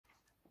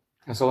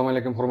Assalomu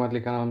alaykum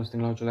hurmatli kanalimiz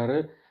tinglovchilari,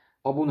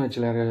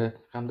 obunachilari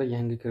hamda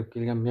yangi kirib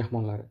kelgan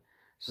mehmonlari.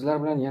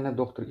 Sizlar bilan yana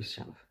doktor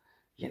ISCHANOV.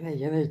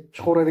 Yana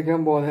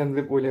chiqaradigan bu odam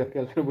deb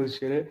o'ylayotganlar bo'lishi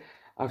kerak.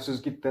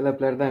 Afsuski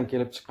talablardan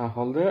kelib chiqqan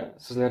holda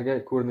sizlarga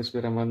ko'rinish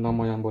beraman,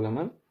 namoyon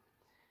bo'laman.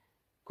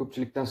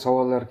 Ko'pchilikdan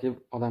savollar kelib,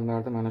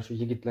 odamlarni mana shu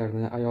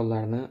yigitlarni,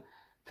 ayollarni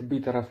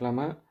tibbiy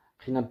taraflama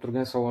qiynab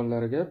turgan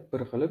savollariga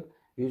bir qilib,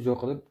 yuz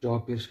yo'qilib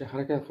javob berishga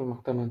harakat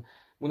qilmoqdaman.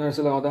 Bu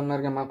narsalar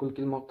odamlarga ma'qul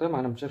kelmoqda.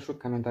 Menimcha shu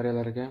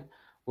kommentariylarga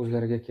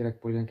o'zlariga kerak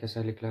bo'lgan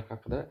kasalliklar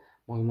haqida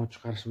ma'lumot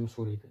chiqarishimni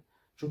so'raydi.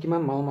 Chunki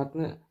men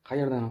ma'lumotni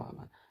qayerdan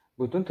olaman?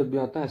 Butun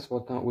tibbiyotdan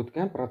isbotdan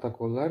o'tgan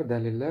protokollar,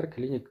 dalillar,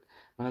 klinik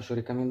mana shu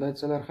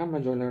rekomendatsiyalar hamma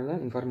joylardan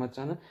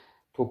informatsiyani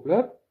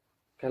to'plab,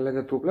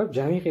 kallaga to'plab,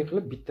 jami'iy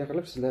qilib, bitta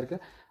qilib sizlarga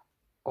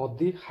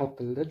oddiy xalq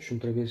tilida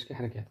tushuntirib berishga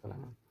harakat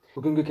qilaman.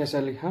 Bugungi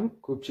kasallik ham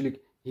ko'pchilik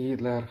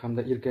yigitlar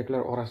hamda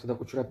erkaklar orasida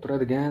uchrab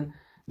turadigan,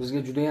 bizga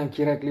juda ham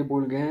kerakli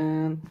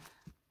bo'lgan,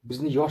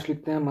 bizni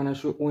yoshlikdan mana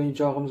shu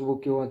o'yinchog'imiz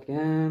bo'lib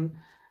kelayotgan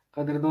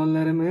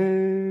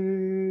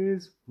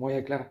qadrdonlarimiz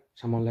moyaklar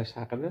shamollashi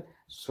haqida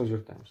so'z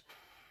yuritamiz.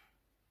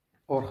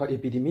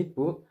 Orxoэпидидмит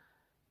bu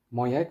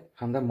moyak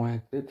hamda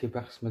moyakni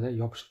tepa qismida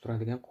yopishib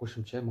turadigan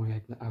qo'shimcha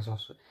moyakni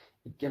a'zosi.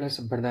 Ikkalasi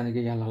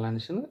birdaniga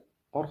yallig'lanishini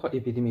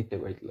orxoэпидидмит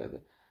deb aytiladi.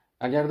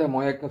 Agarda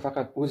moyakni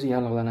faqat o'zi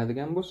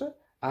yallig'lanadigan bo'lsa,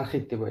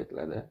 orxit deb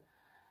aytiladi.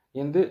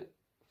 Endi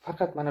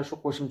faqat mana shu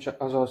qo'shimcha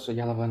a'zosi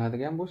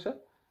yallig'lanadigan bo'lsa,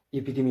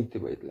 epididmit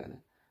deb aytiladi.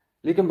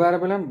 Lekin bari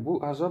bilan bu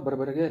a'zo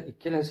bir-biriga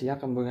ikkalasi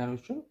yaqin bo'lgani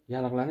uchun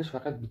yallig'lanish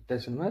faqat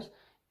bittasini emas,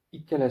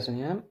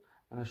 ikkalasini ham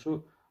mana shu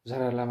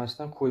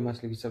zararlamasdan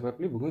qo'ymasligi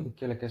sababli bugun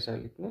ikkala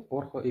kasallikni,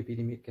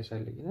 orxoэпидидмит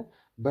kasalligini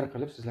bir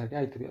qilib sizlarga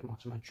aytib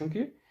bermoqchiman.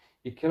 Chunki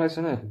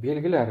ikkalasini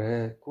belgilari,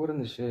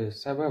 ko'rinishi,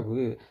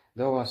 sababi,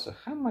 davosi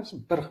hammasi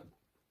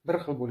bir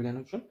xil bo'lgani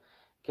uchun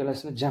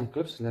ikkalasini jam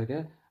qilib sizlarga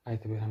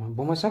aytib beraman.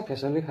 Bo'lmasam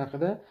kasallik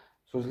haqida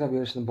so'zlab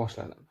berishni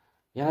boshladim.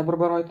 Yana bir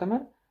bor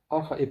aytaman,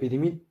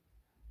 orxoэпидидмит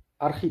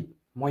orxit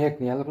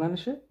moyakni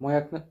yallig'lanishi,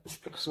 moyakni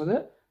ustki qismida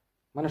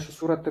mana shu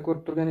suratda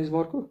ko'rib turganingiz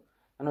bor-ku,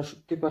 mana shu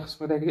tepa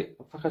qismidagi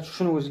faqat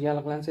shuni o'zi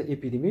yallig'lansa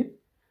epididmit,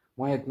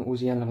 moyakni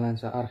o'zi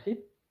yallig'lansa orxit,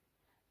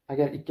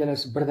 agar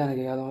ikkalasi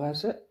birdaniga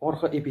yallig'lansa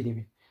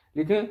orxoэпидидмит.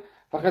 Lekin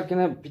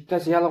faqatgina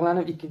bittasi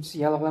yallig'lanib, ikkinchisi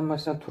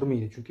yallig'lanmasdan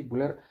turmaydi, chunki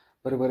bular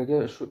bir-biriga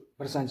shu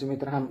 1 sm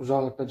ham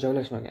uzoqlikda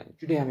joylashmagan.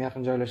 Juda ham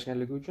yaqin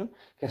joylashganligi uchun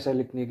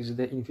kasallik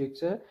negizida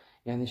infeksiya,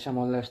 ya'ni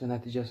shamollashning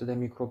natijasida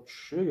mikrob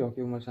tushishi yoki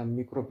bo'lmasam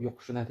mikrob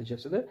yoqishi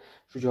natijasida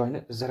shu joyni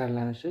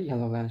zararlanishi,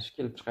 yallig'lanishi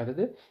kelib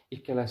chiqadi-da,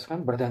 ikkalasi ham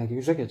birdaniga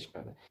yuzaga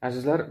chiqadi.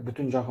 Azizlar,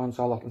 butun jahon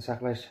sog'liqni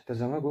saqlash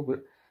tizimi bu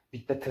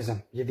bitta tizim,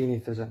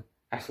 yediniy tizim.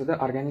 Aslida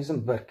organizm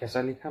bir,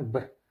 kasallik ham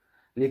bir.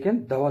 Lekin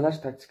davolash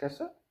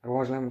taktikasi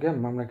rivojlangan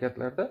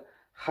mamlakatlarda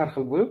har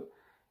xil bo'lib,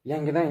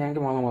 yangidan yangi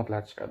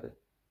ma'lumotlar chiqadi.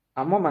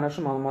 Ammo mana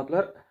shu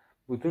ma'lumotlar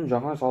butun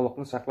jahon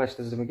sog'liqni saqlash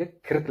tizimiga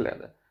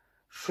kiritiladi.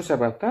 Shu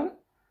sababdan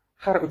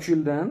har 3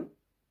 yildan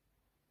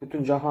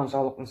butun jahon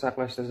sog'liqni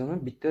saqlash tizimi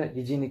bitta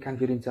yediniy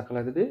konferensiya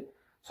qiladi-da,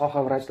 soha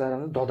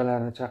vrachlarini,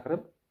 dodalarini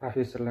chaqirib,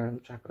 professorlarni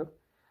chaqirib,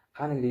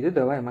 qani deydi,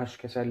 davay mana shu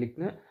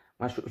kasallikni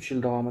mana shu 3 yil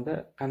davomida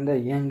qanday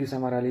yangi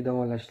samarali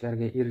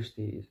davolashlarga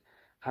erishdingiz,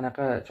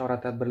 qanaqa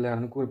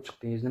chora-tadbirlarni ko'rib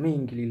chiqdingiz, nima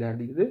yangiliklar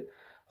deydi.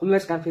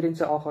 Xullas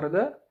konferensiya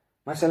oxirida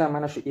masalan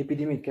mana shu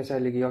epididmit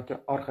kasalligi yoki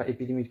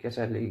orxoэпидидмит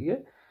kasalligiga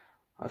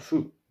shu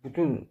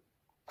butun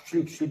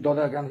kuchli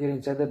doda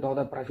konferensiyada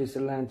doda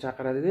professorlarni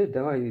chaqiradi-da,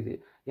 davay deydi,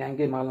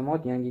 yangi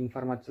ma'lumot, yangi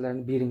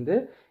informatsiyalarni bering-da,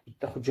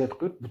 bitta hujjat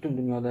qilib butun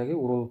dunyodagi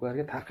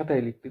urologlarga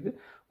tarqataylik dedi.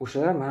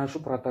 O'shalar mana shu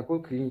protokol,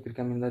 klinik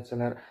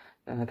rekomendatsiyalar,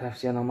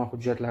 tavsiyanoma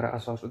hujjatlari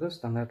asosida,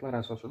 standartlar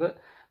asosida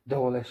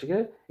davolashiga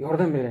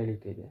yordam beraylik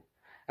dedi.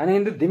 Ana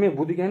endi demak,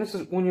 bu degani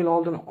siz 10 yil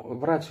oldin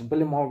vrach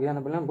bilim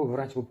olgani bilan bu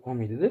vrach bo'lib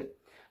qolmaydi-da.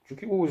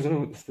 Chunki u o'zini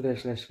ustida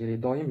ishlash kerak,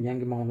 doim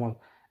yangi ma'lumot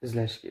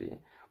izlash kerak.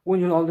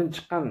 10 yil oldin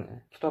chiqqan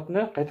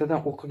kitobni qaytadan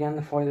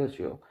o'qiganning foydasi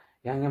yo'q.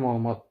 Yangi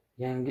ma'lumot,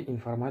 yangi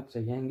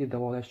informatsiya, yangi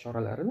davolash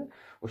choralarini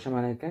o'sha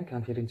men aytgan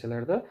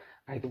konferensiyalarda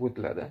aytib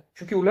o'tiladi.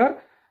 Chunki ular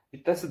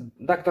bittasi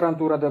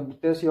doktoranturada,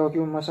 bittasi yoki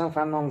bo'lmasam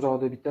fan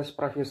nomzodi, bittasi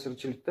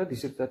professorchilikda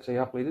dissertatsiya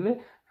yoqlaydi-da.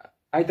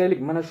 Aytaylik,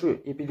 mana shu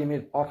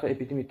epididmit,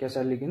 orxoэпидидмит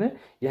kasalligini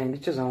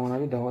yangicha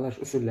zamonaviy davolash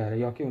usullari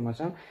yoki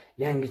bo'lmasam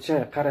yangicha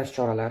qarash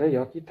choralari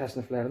yoki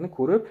tasniflarini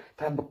ko'rib,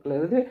 tatbiq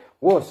qiladi-da,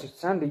 "Voy,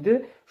 sen deydi,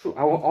 shu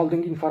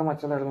oldingi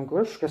informatsiyalardan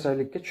ko'ra shu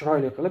kasallikka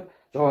chiroyli qilib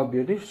javob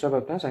berding, shu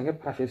sababdan senga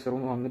professor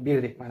unvonini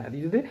berdik mana"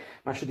 deydi-da.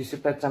 "Mana shu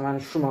dissertatsiyani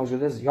shu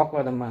mavzuda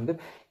yoqladim men" deb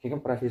keyin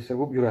professor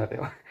bo'lib yuradi.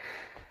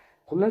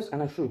 Xullas,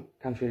 ana shu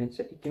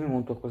konferensiya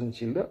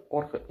 2019-yilda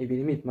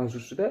orxoэпидидмит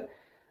mavzusida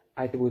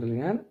aytib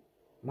o'tilgan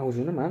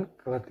mavzuni men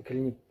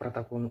klinik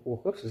protokolni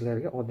o'qib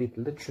sizlarga oddiy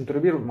tilda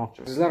tushuntirib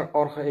bermoqchiman. Sizlar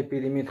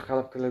orxoэпидидмит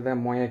xalq tilida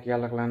moyak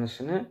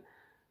yallig'lanishini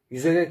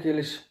yuzaga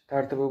kelish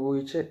tartibi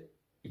bo'yicha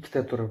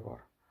ikkita turi bor.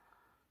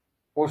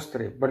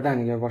 Ostri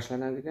birdaniga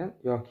boshlanadigan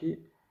yoki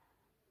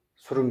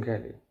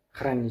surunkali,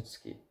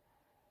 xronический.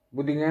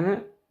 Bu degani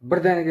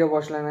birdaniga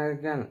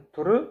boshlanadigan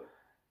turi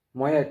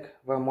moyak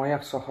va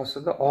moyak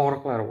sohasida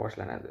og'riqlar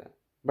boshlanadi.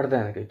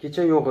 birdaniga.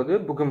 Kecha yo'q edi,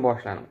 bugun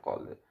boshlanib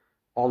qoldi.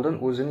 Oldin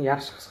o'zini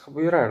yaxshi his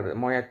qilib yurardi.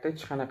 Moyakda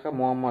hech qanaqa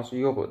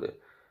muammosi yo'q edi.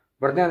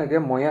 Birdaniga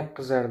moyak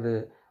qizardi,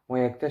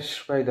 moyakda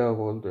shish paydo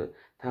bo'ldi.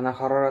 Tana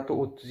harorati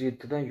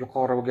 37 dan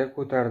yuqoriga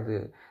ko'tardi.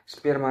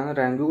 Spermaning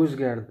rangi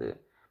o'zgardi.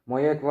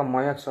 Moyak va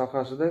moyak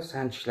sohasida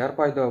sanchishlar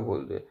paydo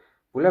bo'ldi.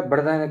 Bular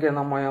birdaniga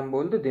namoyon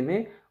bo'ldi,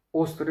 demak,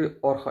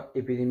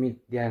 Orxoepididmit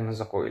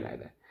diagnozi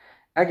qo'yiladi.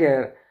 Agar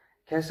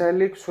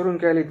kasallik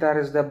surunkali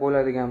tarzda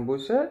bo'ladigan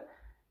bo'lsa,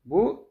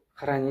 bu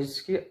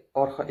xronический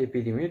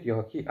Orxoepididmit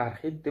yoki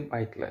Orxit deb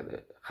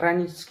aytiladi.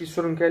 Xronический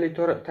surunkali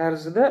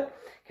tarzida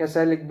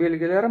kasallik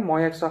belgilari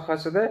moyak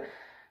sohasida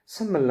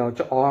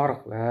simillovchi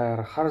og'riqlar,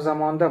 har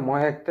zamonda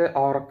moyakda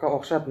og'riqqa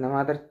o'xshab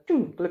nimadir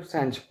tum qilib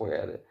sanchib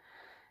qo'yadi.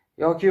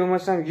 Yoki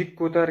bo'lmasam yuk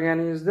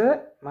ko'targaningizda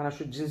mana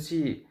shu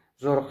jinsiy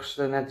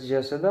zo'riqishlar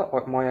natijasida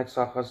moyak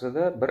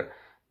sohasida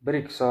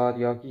 1-2 soat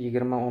yoki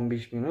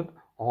 20-15 minut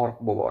og'riq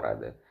bo'lib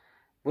boradi.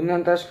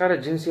 Bundan tashqari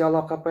jinsiy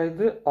aloqa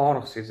payti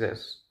og'riq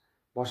sezasiz.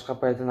 Boshqa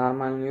payti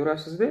normal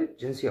yurasizda,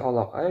 jinsiy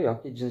aloqa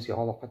yoki jinsiy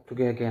aloqa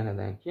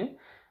tugaganidan keyin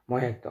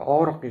moyakda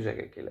og'riq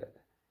yuzaga keladi.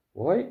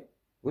 Voy,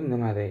 bu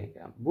nima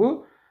ekan? Bu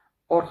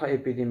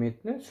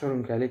Orxoepididmitni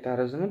surunkali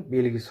tarzini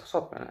belgisi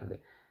hisoblanadi.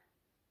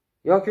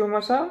 Yoki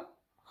bo'lmasa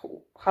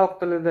xalq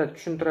tilida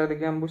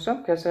tushuntiradigan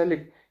bo'lsam,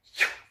 kasallik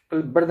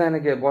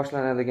birdaniga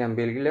boshlanadigan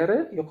belgilari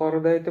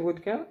yuqorida aytib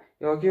o'tgan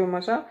yoki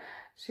bo'lmasa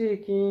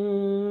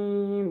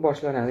sekin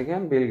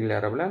boshlanadigan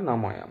belgilari bilan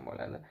namoyon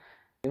bo'ladi.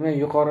 Demak,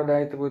 yuqorida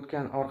aytib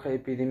o'tgan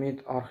Orxoepididmit,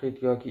 Orxit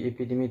yoki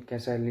epididmit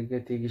kasalligiga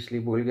tegishli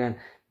bo'lgan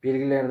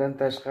belgilardan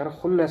tashqari,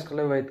 xullas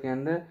qilib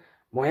aytganda,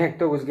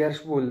 moyakda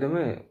o'zgarish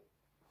bo'ldimi?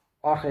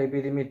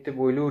 Orxoepididmit deb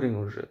o'ylavering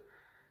o'zi.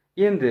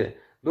 Endi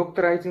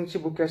doktor aytingchi,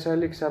 bu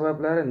kasallik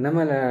sabablari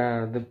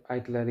nimalar deb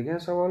aytiladigan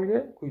savolga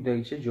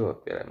quyidagicha javob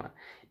beraman.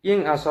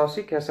 Eng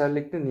asosiy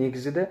kasallikni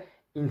negizida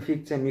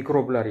infeksiya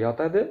mikroblar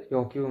yotadi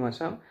yoki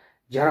bo'lmasam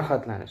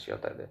jarohatlanish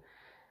yotadi.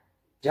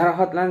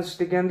 Jarohatlanish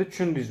deganda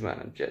tushundingiz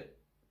menimcha.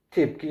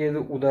 Tepki yedi,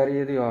 udar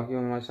yedi yoki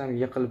bo'lmasam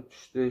yiqilib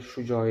tushdi, shu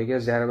joyiga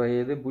zarba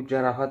yedi. Bu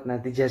jarohat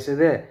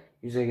natijasida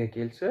yuzaga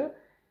kelsa,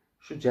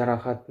 shu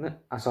jarohatni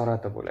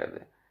asorati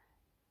bo'ladi.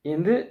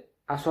 Endi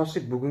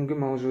asosiy bugungi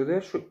mavzuda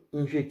shu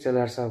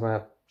infeksiyalar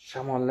sabab,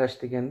 shamollash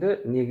deganda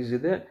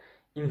negizida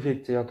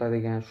infeksiya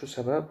yotadigan shu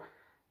sabab,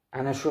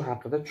 ana shu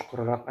haqida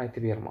chuqurroq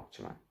aytib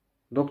bermoqchiman.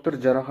 Doktor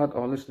jarohat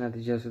olish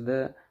natijasida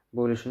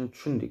bo'lishini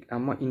tushundik,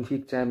 ammo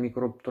infeksiya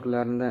mikrob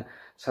turlarida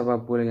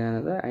sabab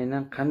bo'lganida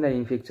aynan qanday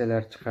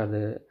infeksiyalar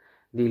chiqadi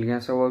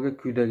deyilgan savolga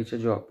quyidagicha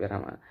javob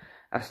beraman.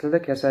 Aslida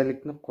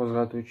kasallikni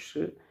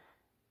qo'zg'atuvchisi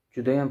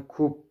juda ham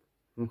ko'p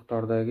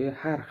miqdordagi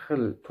har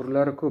xil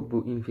turlari ko'p bu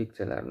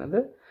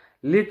infeksiyalarnida,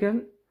 lekin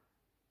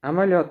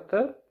amaliyotda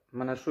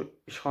mana shu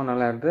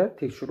ishxonalarda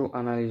tekshiruv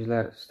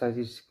analizlar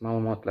statistik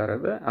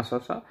ma'lumotlarida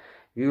asosan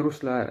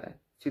viruslar,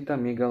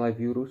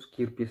 sitomegalovirus,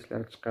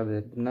 kirpeslar chiqadi.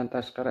 Bundan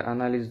tashqari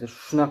analizda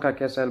shunaqa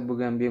kasal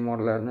bo'lgan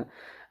bemorlarni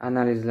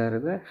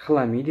analizlarida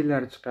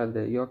xlamidiyalar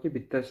chiqadi yoki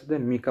bittasida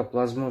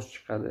mikoplazmoz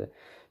chiqadi,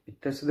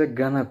 bittasida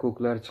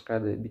gonokoklar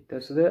chiqadi,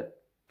 bittasida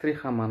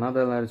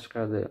trichomonadalar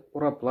chiqadi,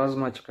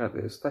 uroplazma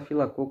chiqadi,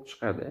 stafilokok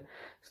chiqadi,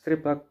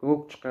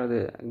 streptokok chiqadi,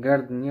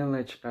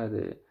 gardnerella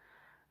chiqadi.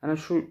 Ana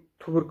shu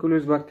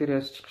tuberkuloz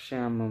bakteriyasi chiqishi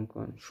ham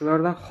mumkin.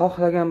 Shulardan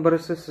xohlagan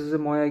birisi sizni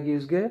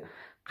moyagingizga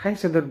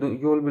qaysidir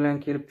yo'l bilan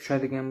kelib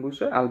tushadigan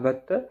bo'lsa,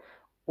 albatta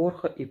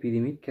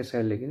Orxoepididmit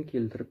kasalligini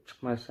keltirib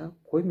chiqmasdan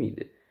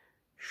qo'ymaydi.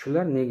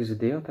 Shular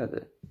negizida yotadi.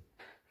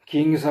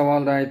 Keyingi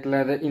savolda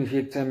aytiladi,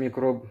 infeksiya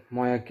mikrob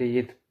moyakka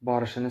yetib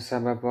borishining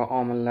sabab va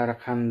omillari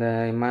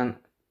qanday? Men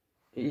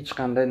hech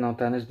qanday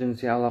notanish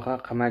jinsiy aloqa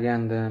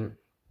qilmagandim.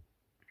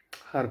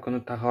 Har kuni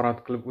tahorat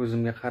qilib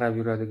o'zimga qarab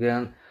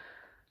yuradigan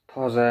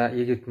toza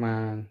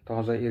yigitman,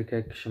 toza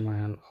erkak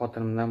kishiman.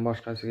 Xotinimdan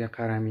boshqasiga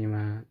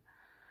qaramayman.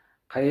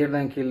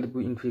 Qayerdan keldi bu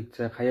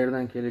infeksiya?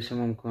 Qayerdan kelishi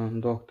mumkin,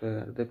 doktor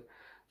deb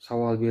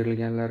savol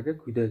berilganlarga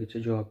quyidagicha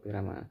javob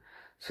beraman.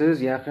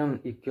 Siz yaqin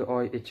 2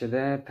 oy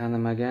ichida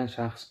tanimagan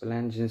shaxs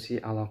bilan jinsiy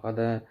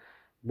aloqada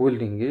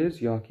bo'ldingiz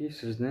yoki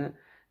sizni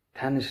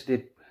tanish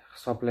deb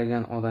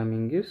hisoblagan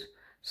odamingiz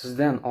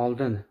sizdan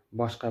oldin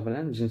boshqa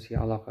bilan jinsiy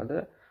aloqada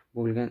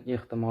bo'lgan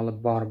ehtimoli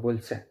bor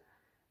bo'lsa,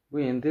 bu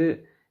endi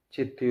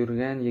chetda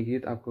yurgan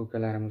yigit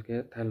aka-ukalarimizga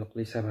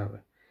taalluqli sababi.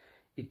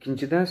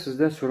 Ikkinchidan,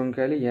 sizda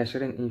surunkali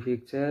yashirin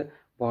infeksiya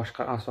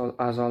boshqa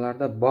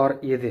a'zolarda bor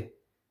edi.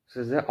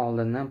 Sizda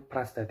oldindan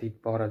prostatit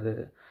bor edi,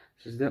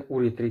 sizda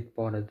uretrit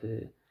bor edi,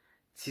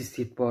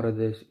 sistit bor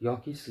edi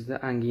yoki sizda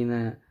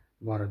angina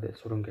bor edi,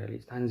 surunkali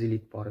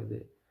tanzilit bor edi.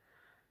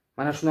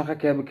 Mana shunaqa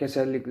kabi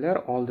kasalliklar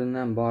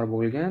oldindan bor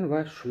bo'lgan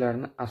va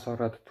shularni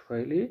asorati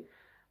tufayli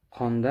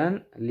qondan,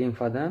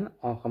 limfadan,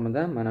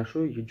 oqimidan mana shu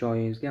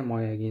joyingizga,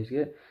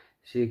 moyagingizga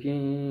sekin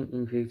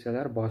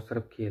infeksiyalar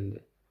bostirib keldi.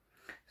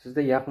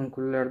 Sizda yaqin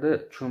kunlarda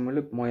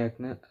cho'milib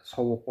moyakni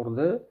sovuq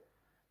urdi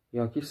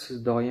yoki siz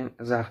doim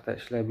izohda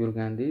ishlab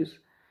yurgandingiz,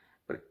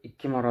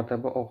 1-2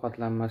 marotaba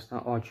ovqatlanmasdan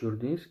och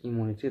yurdingiz,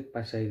 immunitet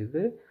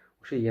pasaydi,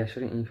 o'sha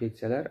yashirin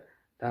infeksiyalar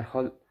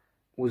darhol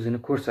o'zini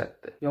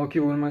ko'rsatdi. Yoki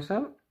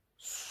bo'lmasam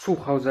suv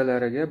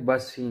havzalariga,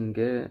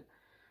 basseynga,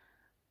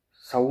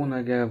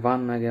 saunaga,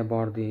 vannaga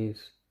bordingiz,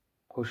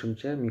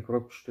 qo'shimcha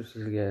mikrob tushdi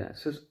sizga.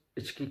 Siz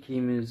ichki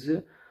kiyimingizni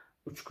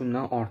 3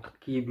 kundan ortiq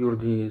kiyib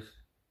yurdingiz,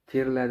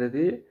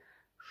 terladida,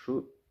 shu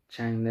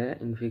changda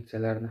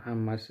infeksiyalarning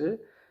hammasi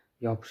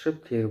yopishib,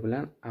 ter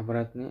bilan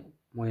обратный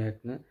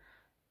moyakni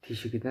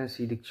teshigidan,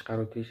 siydik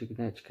chiqaruv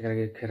teshigidan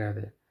ichkariga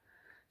kiradi.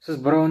 Siz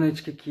birovni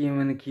ichki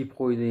kiyimini kiyib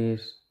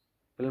qo'ydingiz,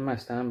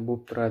 bilmasdan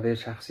bo'lib turadi,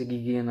 shaxsiy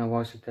gigiyena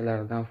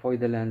vositalaridan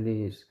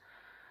foydalandingiz,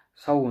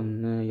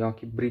 sovunni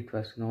yoki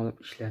britvasini olib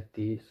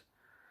ishlatdingiz,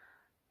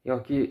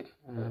 yoki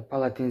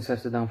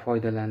palatensasidan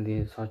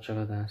foydalandingiz,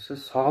 sochig'idan. Siz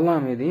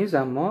sog'lom edingiz,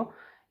 ammo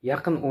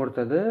yaqin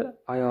o'rtada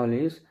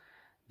ayolingiz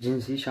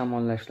jinsiy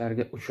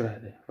shamollashlarga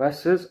uchradi va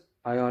siz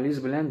ayolingiz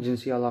bilan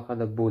jinsiy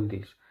aloqada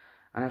bo'ldingiz.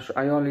 Ana shu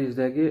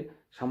ayolingizdagi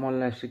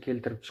shamollashni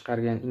keltirib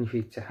chiqargan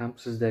infeksiya ham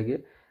sizdagi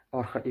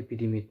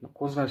orxoepididmitni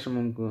qo'zg'ashi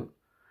mumkin.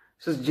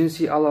 Siz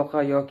jinsiy aloqa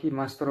yoki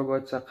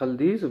masturbatsiya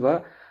qildingiz va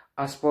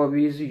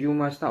asbobingizni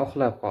yuvmasdan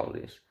uxlab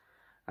qoldingiz.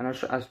 Ana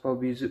shu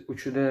asbobingizni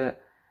uchida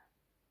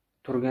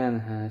turgan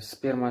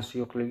spermasi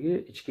yo'qligi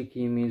ichki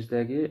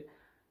kiyimingizdagi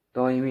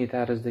doimiy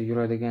tarzda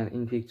yuradigan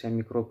infeksiya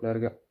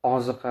mikroblarga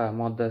oziqa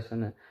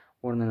moddasini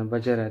o'rnini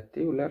bajaradi.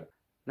 Ular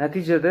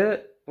natijada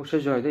o'sha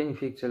joyda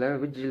infeksiyalar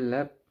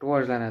vijillab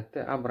rivojlanadi,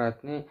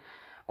 обратный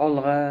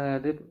olg'a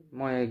deb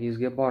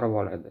moyagingizga borib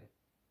oladi.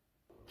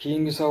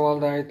 Keyingi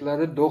savolda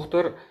aytiladi,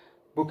 doktor,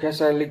 bu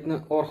kasallikni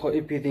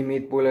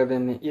orxoepididmit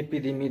bo'ladimi,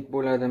 epididmit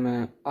bo'ladimi,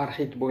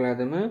 orxit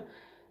bo'ladimi?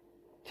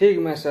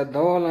 Tegmasa,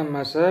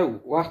 davolanmasa,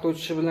 vaqt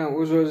o'tishi bilan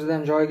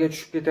o'z-o'zidan joyiga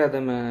tushib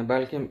ketadimi?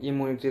 Balkim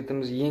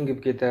immunitetimiz yengib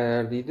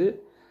ketar deydi.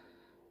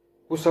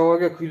 Bu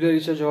savolga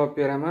quyidagicha javob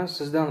beraman.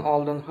 Sizdan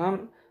oldin ham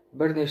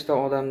bir nechta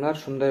odamlar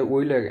shunday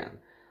o'ylagan.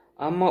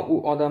 Ammo u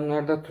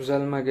odamlarda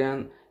tuzalmagan,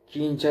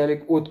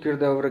 keyinchalik o'tkir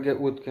davriga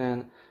o'tgan,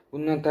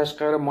 bundan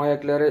tashqari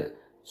moyaklari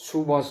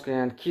suv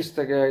bosgan,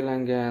 kistaga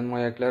aylangan,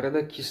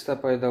 moyaklarida kista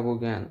paydo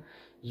bo'lgan,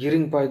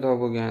 yiring paydo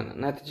bo'lgan,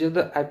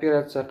 natijada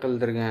operatsiya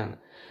qildirgan.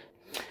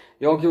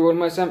 Yoki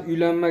bo'lmasam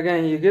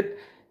uylanmagan yigit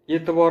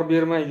e'tibor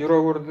bermay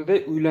yuraverdi-da,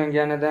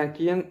 uylanganidan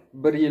keyin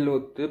 1 yil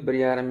o'tdi,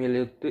 1,5 yil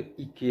o'tdi,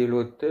 2 yil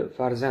o'tdi,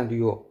 farzand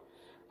yo'q.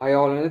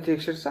 Ayolini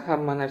tekshirsa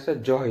hamma narsa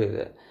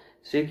joyida.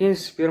 Sekin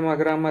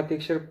spermogramma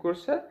tekshirib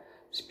ko'rsa,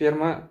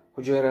 sperma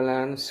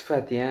hujayralarining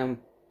sifati ham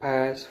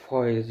past,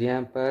 foizi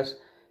ham past,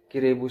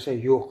 kerak bo'lsa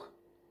yo'q.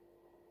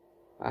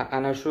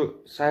 Ana shu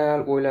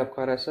sal o'ylab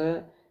qarasa,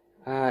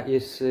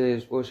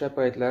 esiz, o'sha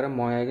paytlari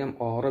moyagim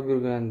og'rib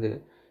yurgandi,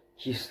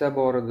 kista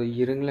bor edi,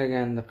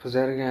 yiringlagandi,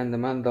 qizargandi,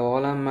 men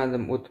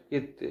davolanmadim, o'tib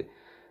ketdi.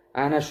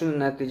 Ana shu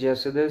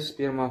natijasida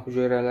sperma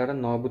hujayralari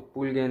nobud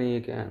bo'lgan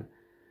ekan.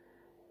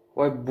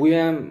 Voy, bu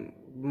ham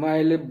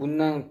mayli,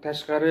 bundan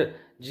tashqari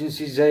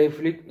jinsiy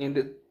zaiflik,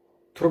 endi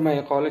turmay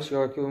qolish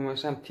yoki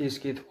bo'lmasam tez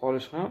ketib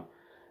qolish ham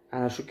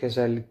ana shu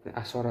kasallikning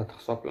asorati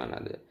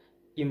hisoblanadi.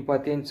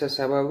 Impotensiya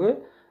sababi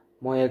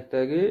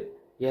moyakdagi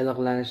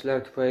яллигланишlar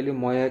tufayli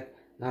moyak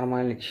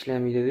normallik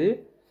ishlamaydi,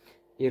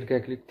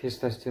 erkaklik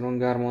testosteron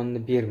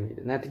gormonini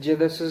bermaydi.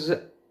 Natijada sizni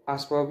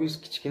asbobingiz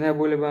kichkina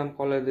bo'lib ham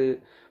qoladi.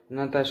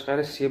 Bundan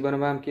tashqari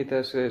semirib ham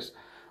ketasiz.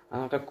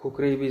 Anaqa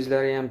ko'krak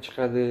bezlari ham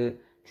chiqadi,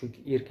 chunki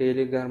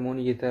erkaklik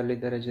gormoni yetarli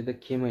darajada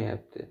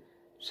kemayapti.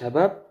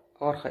 Sabab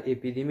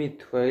orxoepididmit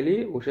tufayli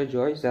o'sha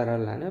joy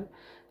zararlanib,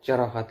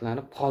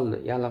 jarohatlanib qoldi.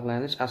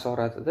 Яллигланиш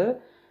asoratida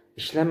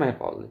ishlamay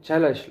qoldi,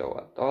 chala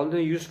ishlayapti.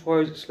 Oldin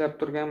 100% ishlab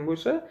turgan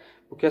bo'lsa,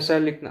 bu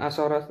kasallikning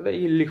asoratida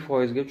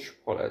 50% ga tushib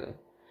qoladi.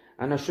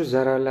 Ana shu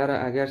zararlari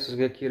agar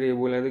sizga kerak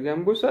bo'ladigan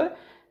bo'lsa,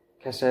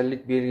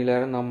 kasallik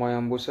belgilari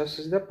namoyon bo'lsa,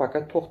 sizda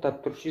faqat to'xtab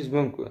turishingiz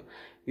mumkin.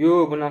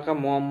 Yo'q, bunaqa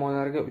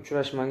muammolarga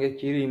uchrashmanga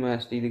kerak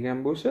emas deydigan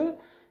bo'lsa,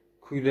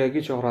 quyidagi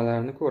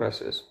choralarni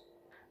ko'rasiz.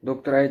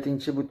 Doktor,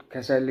 aytingchi, bu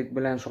kasallik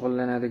bilan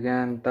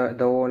shug'ullanadigan,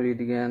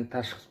 davolaydigan,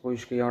 tashxis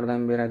qo'yishga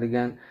yordam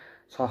beradigan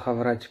soha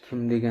vrachi kim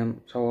degan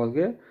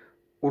savolga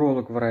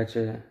urolog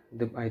vrachi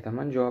deb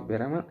aytaman, javob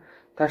beraman.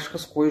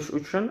 Tashxis qo'yish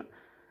uchun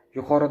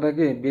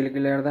yuqoridagi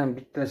belgilardan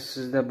bittasi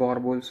sizda bor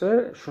bo'lsa,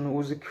 shuni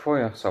o'zi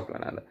kifoya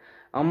hisoblanadi.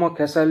 Ammo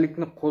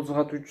kasallikni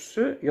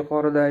qo'zg'atuvchisi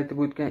yuqorida aytib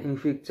o'tgan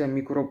infeksiya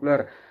mikroblar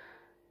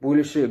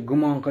bo'lishi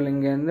gumon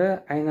qilinganda,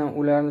 aynan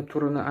ularning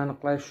turini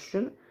aniqlash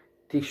uchun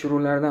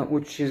tekshiruvlardan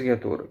o'tishingizga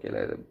to'g'ri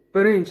keladi.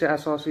 Birinchi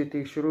asosiy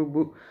tekshiruv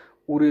bu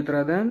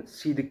uretradan,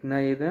 siydik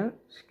nayidan,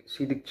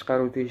 siydik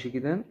chiqaruv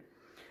teshigidan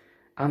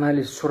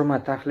analiz, surma,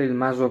 tahlil,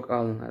 mazok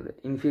olinadi.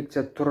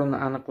 Infeksiya turini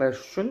aniqlash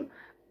uchun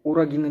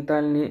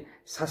urogenitalniy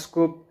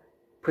saskop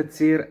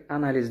PCR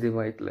analiz deb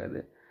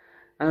aytiladi.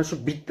 Ana shu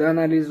bitta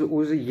analizni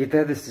o'zi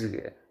yetadi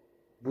sizga.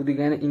 Bu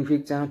degani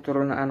infeksiyani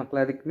turini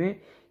aniqladikmi,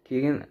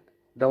 keyin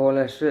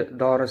davolashi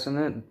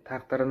dorisini,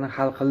 taqdirini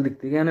hal qildik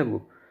degani bu.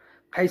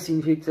 Qaysi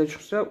infeksiya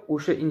chiqsa,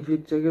 o'sha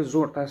infeksiyaga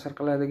zo'r ta'sir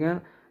qiladigan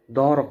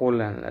dori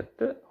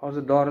qo'llaniladi.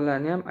 Hozir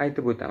dorilarni ham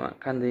aytib o'taman,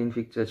 qanday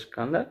infeksiya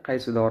chiqqanda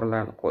qaysi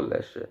dorilarni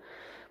qo'llashni.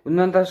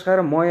 Bundan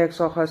tashqari moyak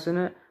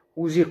sohasini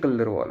UZI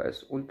qildirib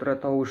olasiz.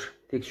 Ultratovush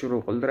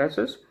tekshiruv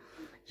qildirasiz.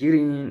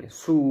 Yiring,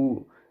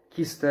 suv,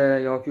 kista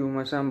yoki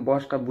bo'lmasam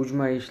boshqa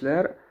bujma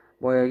ishlar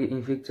boyagi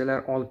infeksiyalar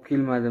olib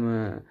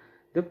kelmadimi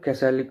deb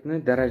kasallikni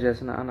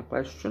darajasini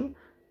aniqlash uchun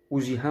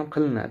UZI ham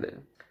qilinadi.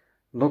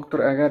 Doktor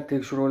agar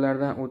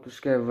tekshiruvlardan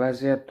o'tishga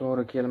vaziyat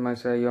to'g'ri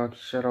kelmasa yoki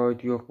sharoit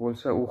yo'q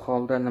bo'lsa, u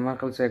holda nima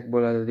qilsak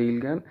bo'ladi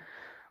deyilgan.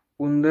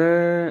 Unda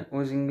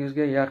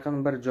o'zingizga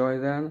yaqin bir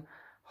joydan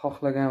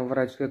xohlagan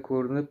vrachga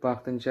ko'rinib,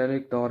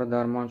 vaqtinchalik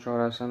dori-darmon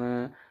chorasini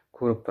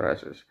ko'rib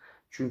turasiz.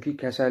 Chunki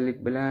kasallik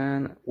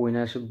bilan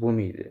o'ynashib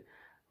bo'lmaydi.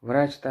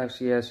 Vrach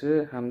tavsiyasi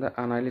hamda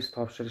analiz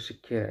topshirishi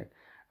kerak.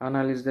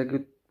 Analizdagi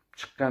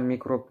chiqqan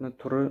mikrobni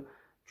turi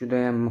juda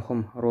ham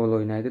muhim rol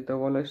o'ynaydi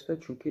davolashda,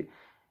 chunki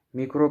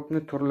mikrobni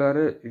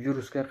turlari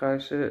virusga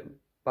qarshi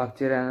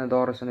bakteriyani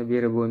dorisini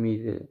berib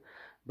bo'lmaydi.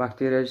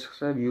 Bakteriya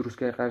chiqsa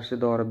virusga qarshi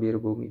dori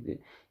berib bo'lmaydi.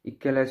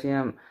 Ikkalasi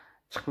ham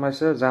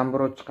chiqmasa,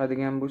 zamburug'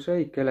 chiqadigan bo'lsa,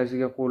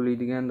 ikkalasiga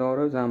qo'llaydigan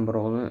dori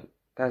zamburug'ni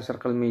ta'sir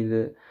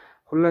qilmaydi.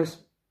 Xullas,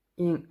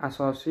 eng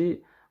asosiy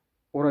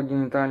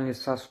urogenitalniy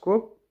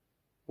saskop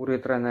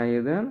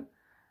uretranayidan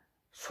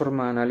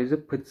surma analizi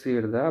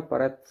PCR-da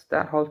apparat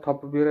darhol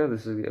topib beradi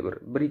sizga.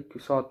 1-2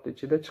 soat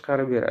ichida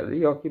chiqarib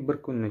beradi yoki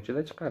 1 kun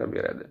ichida chiqarib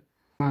beradi.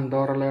 Men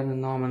dorilarning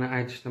nomini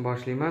aytishni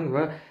boshlayman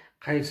va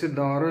qaysi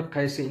dori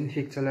qaysi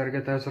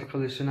infeksiyalarga ta'sir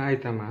qilishini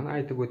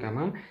aytib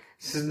o'taman.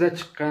 Sizda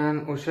chiqqan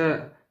o'sha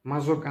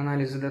mazok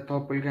analizida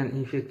topilgan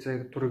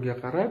infeksiya turiga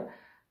qarab,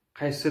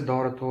 qaysi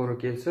dori to'g'ri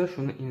kelsa,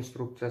 shuni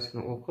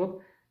instruksiyasini o'qib,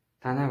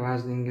 tana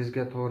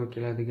vazningizga to'g'ri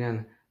keladigan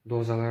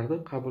dozalarni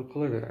qabul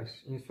qilaverasiz.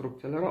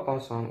 Instruksiyalar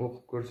oson,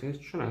 o'qib ko'rsangiz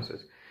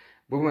tushunasiz.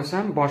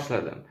 Bo'lmasam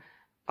boshladim.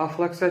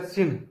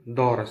 Afloksatsin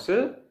dorisi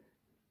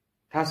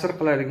ta'sir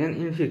qiladigan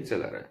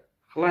infeksiyalar: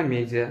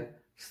 xlamediya,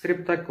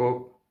 streptokok,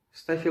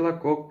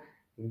 stafilokok,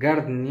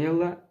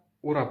 gardnerella,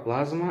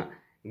 uroplazma,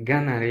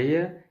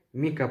 gonoreya,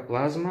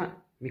 mikoplazma,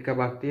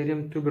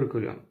 mikobakterium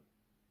tuberkulum.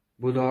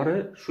 Bu dori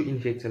shu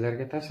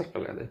infeksiyalarga ta'sir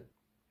qiladi.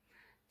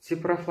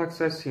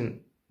 Ciprofloxacin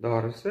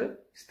dorisi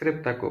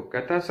streptokokka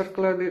ta'sir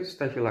qiladi,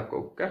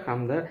 stafilokokka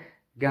hamda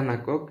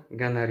gonokok,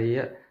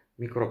 gonoreya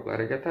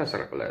mikroblariga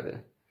ta'sir qiladi.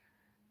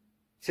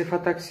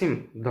 Cefotaxim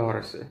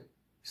dorisi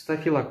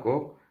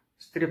stafilokok,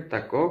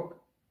 streptokok,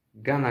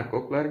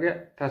 gonokoklarga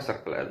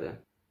ta'sir qiladi.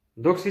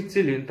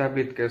 Doksitsilin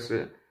tabletkasi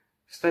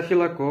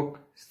stafilokok,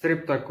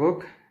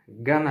 streptokok,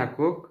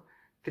 gonokok,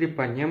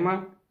 tripanema,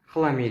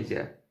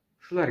 xlamediya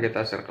shularga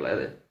ta'sir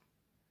qiladi.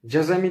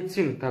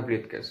 Jazamitsin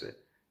tabletkasi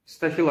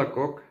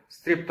stafilokok,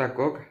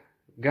 streptokok,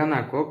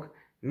 gonokok,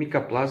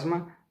 mikoplazma,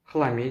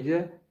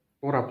 xlamediya,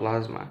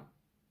 uroplazma.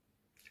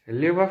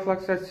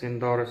 Levofloxacin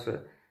dorisi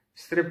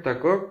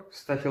streptokok,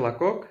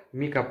 stafilokok,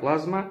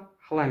 mikoplazma,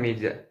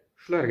 xlamediya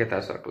shularga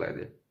ta'sir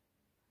qiladi.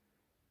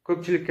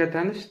 Ko'pchilikka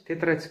tanish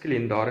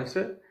tetratsiklin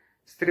dorisi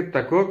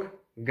streptokok,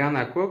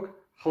 gonokok,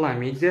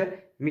 xlamediya,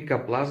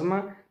 mikoplazma,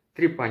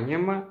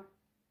 tripanema,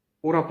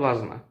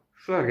 uroplazma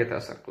shularga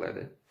ta'sir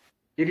qiladi.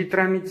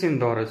 Eritromitsin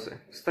dorisi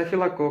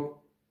stafilokok,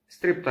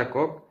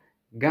 streptokok,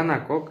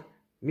 gonokok,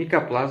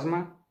 mikoplazma,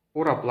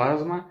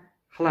 uroplazma,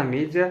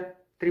 xlamediya,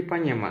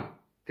 tripanema.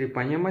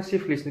 Tripanema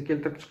siflisni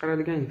keltirib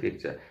chiqaradigan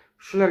infeksiya.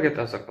 Shularga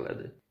ta'sir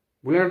qiladi.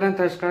 Bulardan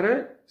tashqari,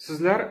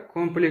 sizlar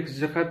kompleks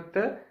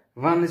jihatda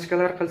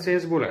vannichkalar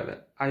qilsangiz bo'ladi.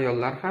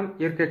 Ayollar ham,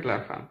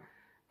 erkaklar ham.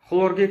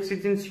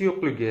 Xlorgeksidin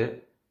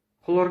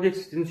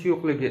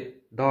suyuqligi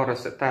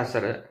dorisi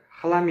ta'siri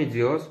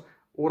xlamidioz,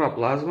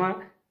 uroplazma,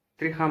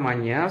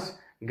 trixomoniaz,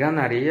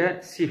 gonoreya,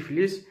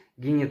 siflis,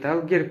 genital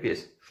gerpes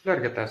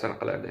shularga ta'sir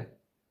qiladi.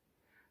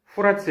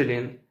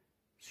 Furacilin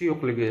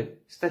suyuqligi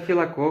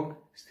stafilokok,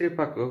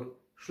 streptokok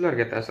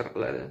shularga ta'sir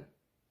qiladi.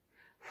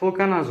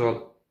 Fluconazol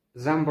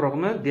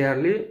zamburug'ni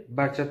deyarli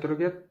barcha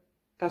turiga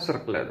ta'sir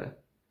qiladi.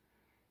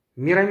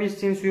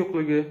 Miramistin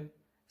suyuqligi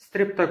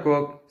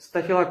streptokok,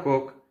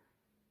 stafilokok,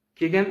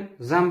 keyin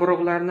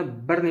zamburug'larni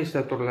bir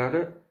nechta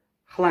turlari,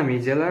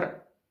 xlamediyalar,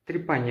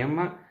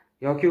 tripanema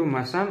yoki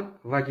bo'lmasam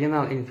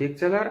vaginal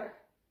infeksiyalar,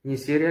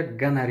 Neisseria,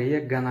 gonoreya,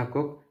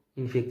 gonokok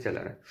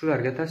infeksiyalari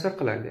shularga ta'sir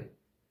qiladi.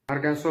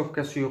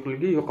 Margansovka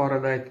suyuqligi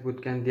yuqorida aytib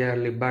o'tgan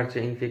deyarli barcha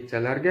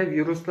infeksiyalarga,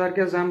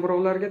 viruslarga,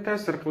 zamburug'larga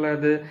ta'sir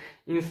qiladi.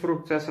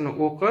 Instruksiyasini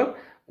o'qib,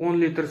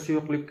 10 litr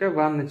suyuqlikka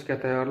vannichka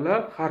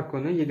tayyorlab, har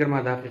kuni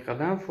 20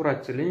 daqiqadan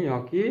furacilin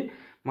yoki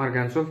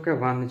margansovka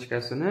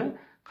vannichkasini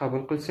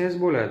qabul qilsangiz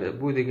bo'ladi.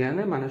 Bu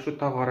degani mana shu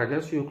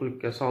tog'oraga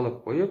suyuqlikka solib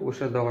qo'yib,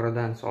 o'sha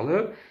doridan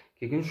solib,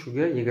 keyin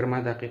shuga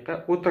 20 daqiqa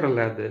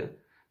o'tiriladi.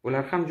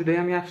 Bular ham juda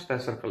ham yaxshi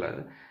ta'sir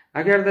qiladi.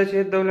 Agarda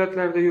chet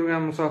davlatlarda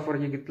yurgan musofir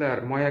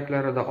yigitlar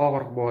moyaklarida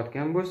og'riq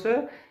bo'layotgan bo'lsa,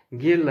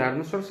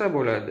 gellarni sursa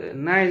bo'ladi.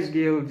 Nice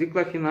gel,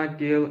 diklofenak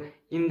gel,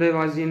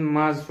 indovazin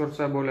maz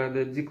sursa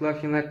bo'ladi.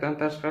 Diklofenakdan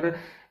tashqari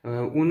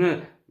uni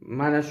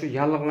mana shu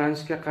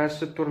яллигланишga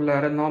qarshi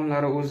turlari,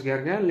 nomlari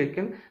o'zgargan,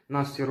 lekin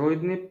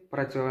nosteroidniy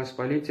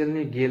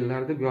protivоспалительный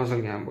gellar deb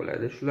yozilgan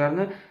bo'ladi.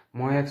 Shularni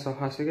moyak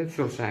sohasiga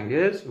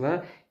tushirsangiz va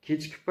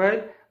kechki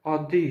payt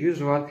oddiy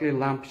 100 vatli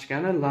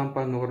lampochkani,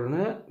 lampa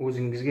nurini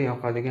o'zingizga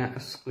yoqadigan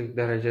issiqlik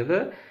darajada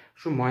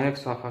shu moyak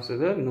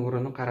sohasida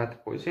nurini qaratib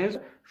qo'ysangiz,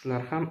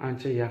 shular ham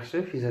ancha yaxshi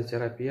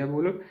fizioterapiya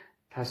bo'lib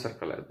ta'sir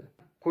qiladi.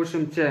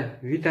 qo'shimcha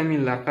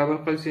vitaminlar qabul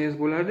qilsangiz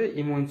bo'ladi.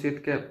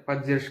 Immunitetga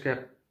поддержка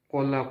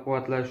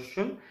qo'llab-quvvatlash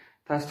uchun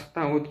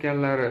tasdiqdan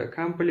o'tganlari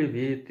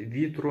komplivit,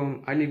 vitrum,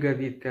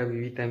 oligovit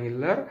kabi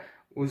vitaminlar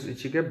o'z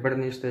ichiga bir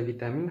nechta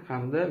vitamin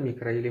hamda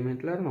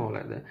mikroelementlarni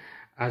oladi.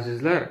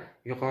 Azizlar,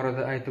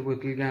 yuqorida aytib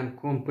o'tilgan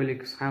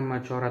kompleks hamma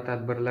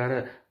chora-tadbirlari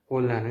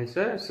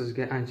qo'llanilsa,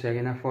 sizga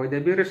anchagina foyda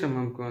berishi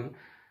mumkin.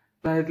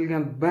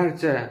 Aytilgan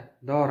barcha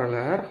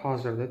dorilar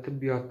hozirda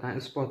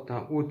tibbiyotdan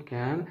isbotdan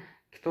o'tgan,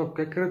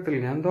 kitobga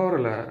kiritilgan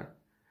dorilar.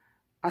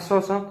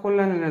 Asosan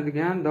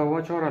qo'llaniladigan davo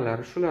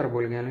choralari shular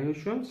bo'lgani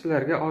uchun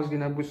sizlarga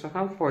ozgina bo'lsa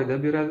ham foyda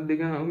beradi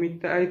degan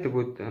umidda aytib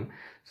o'tdim.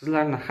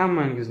 Sizlarni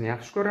hammangizni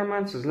yaxshi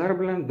ko'raman. Sizlar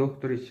bilan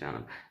Doktor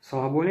ISCHANOV.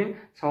 Sog' bo'ling,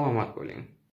 salomat bo'ling.